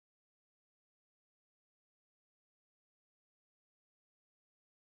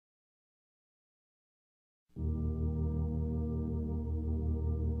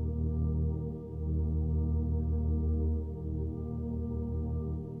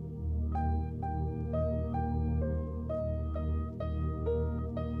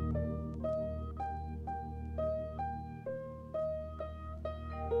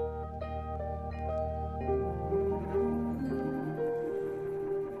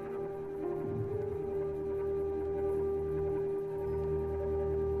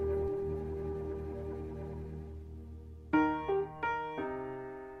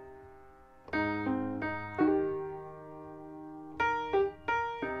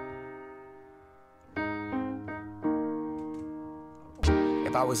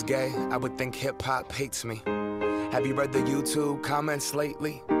If I was gay, I would think hip-hop hates me. Have you read the YouTube comments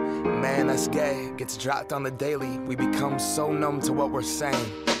lately? Man, that's gay, gets dropped on the daily. We become so numb to what we're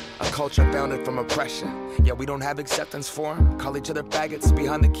saying. A culture founded from oppression, yet we don't have acceptance for 'em. Call each other faggots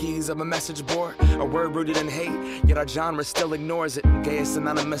behind the keys of a message board. A word rooted in hate, yet our genre still ignores it. Gay is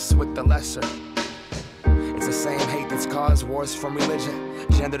synonymous with the lesser. It's the same hate that's caused wars from religion,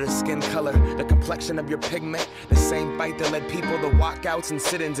 gender to skin color, the complexion of your pigment. The same fight that led people to walkouts and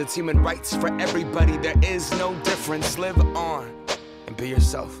sit-ins. It's human rights for everybody, there is no difference. Live on and be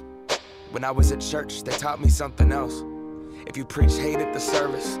yourself. When I was at church, they taught me something else. If you preach hate at the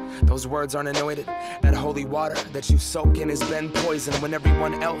service, those words aren't anointed. That holy water that you soak in has been poisoned. When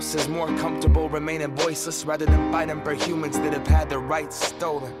everyone else is more comfortable remaining voiceless rather than fighting for humans that have had their rights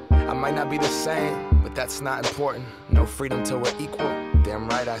stolen. I might not be the same, but that's not important. No freedom till we're equal, damn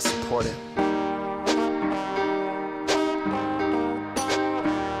right I support it.